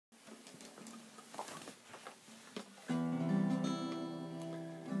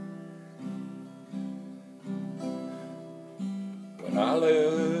I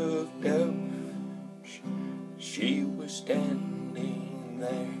looked up, she was standing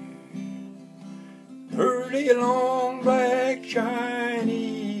there. Pretty long, black,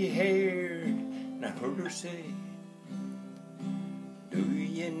 shiny hair. And I heard her say, do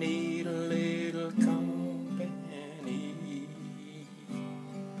you need a little company?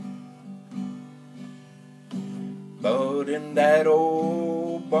 But in that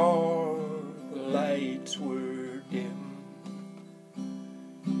old bar, the lights were dim.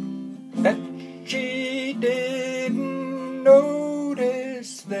 That she didn't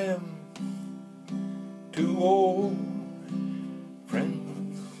notice them. Two old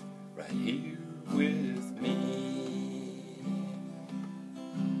friends right here with me.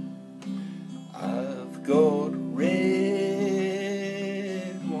 I've got red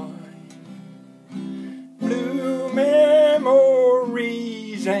wine, blue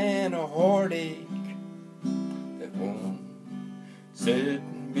memories, and a heartache that won't set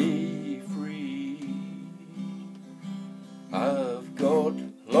me free. I've got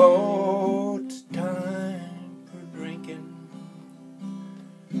lots of time for drinking,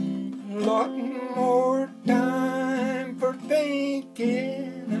 a lot more time for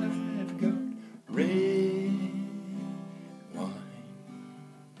thinking. I've got red wine,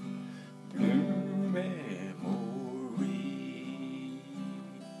 blue memories.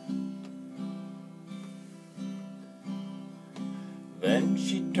 Then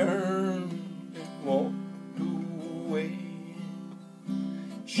she turned and walked away,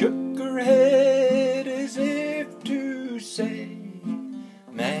 shook her head as if to say,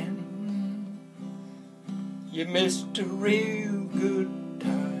 man, you missed a real good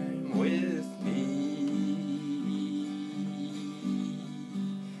time with me.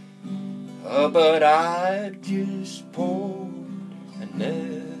 But I just poured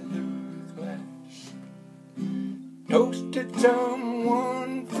another glass, toasted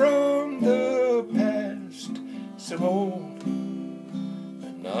someone from the past, some old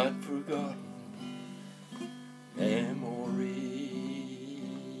but not forgotten memory.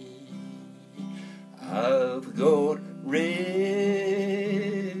 I've got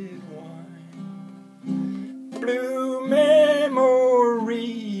red wine, blue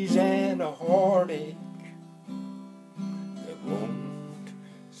memories, and a heartache that won't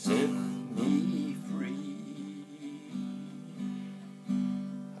set me free.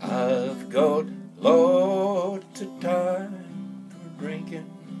 I've got lots of time for drinking,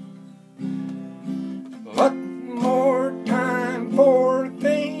 a lot more time for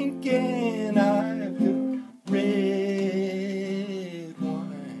thinking. I've got red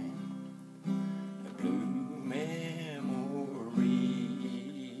wine, blue memories,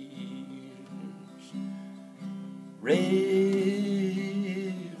 red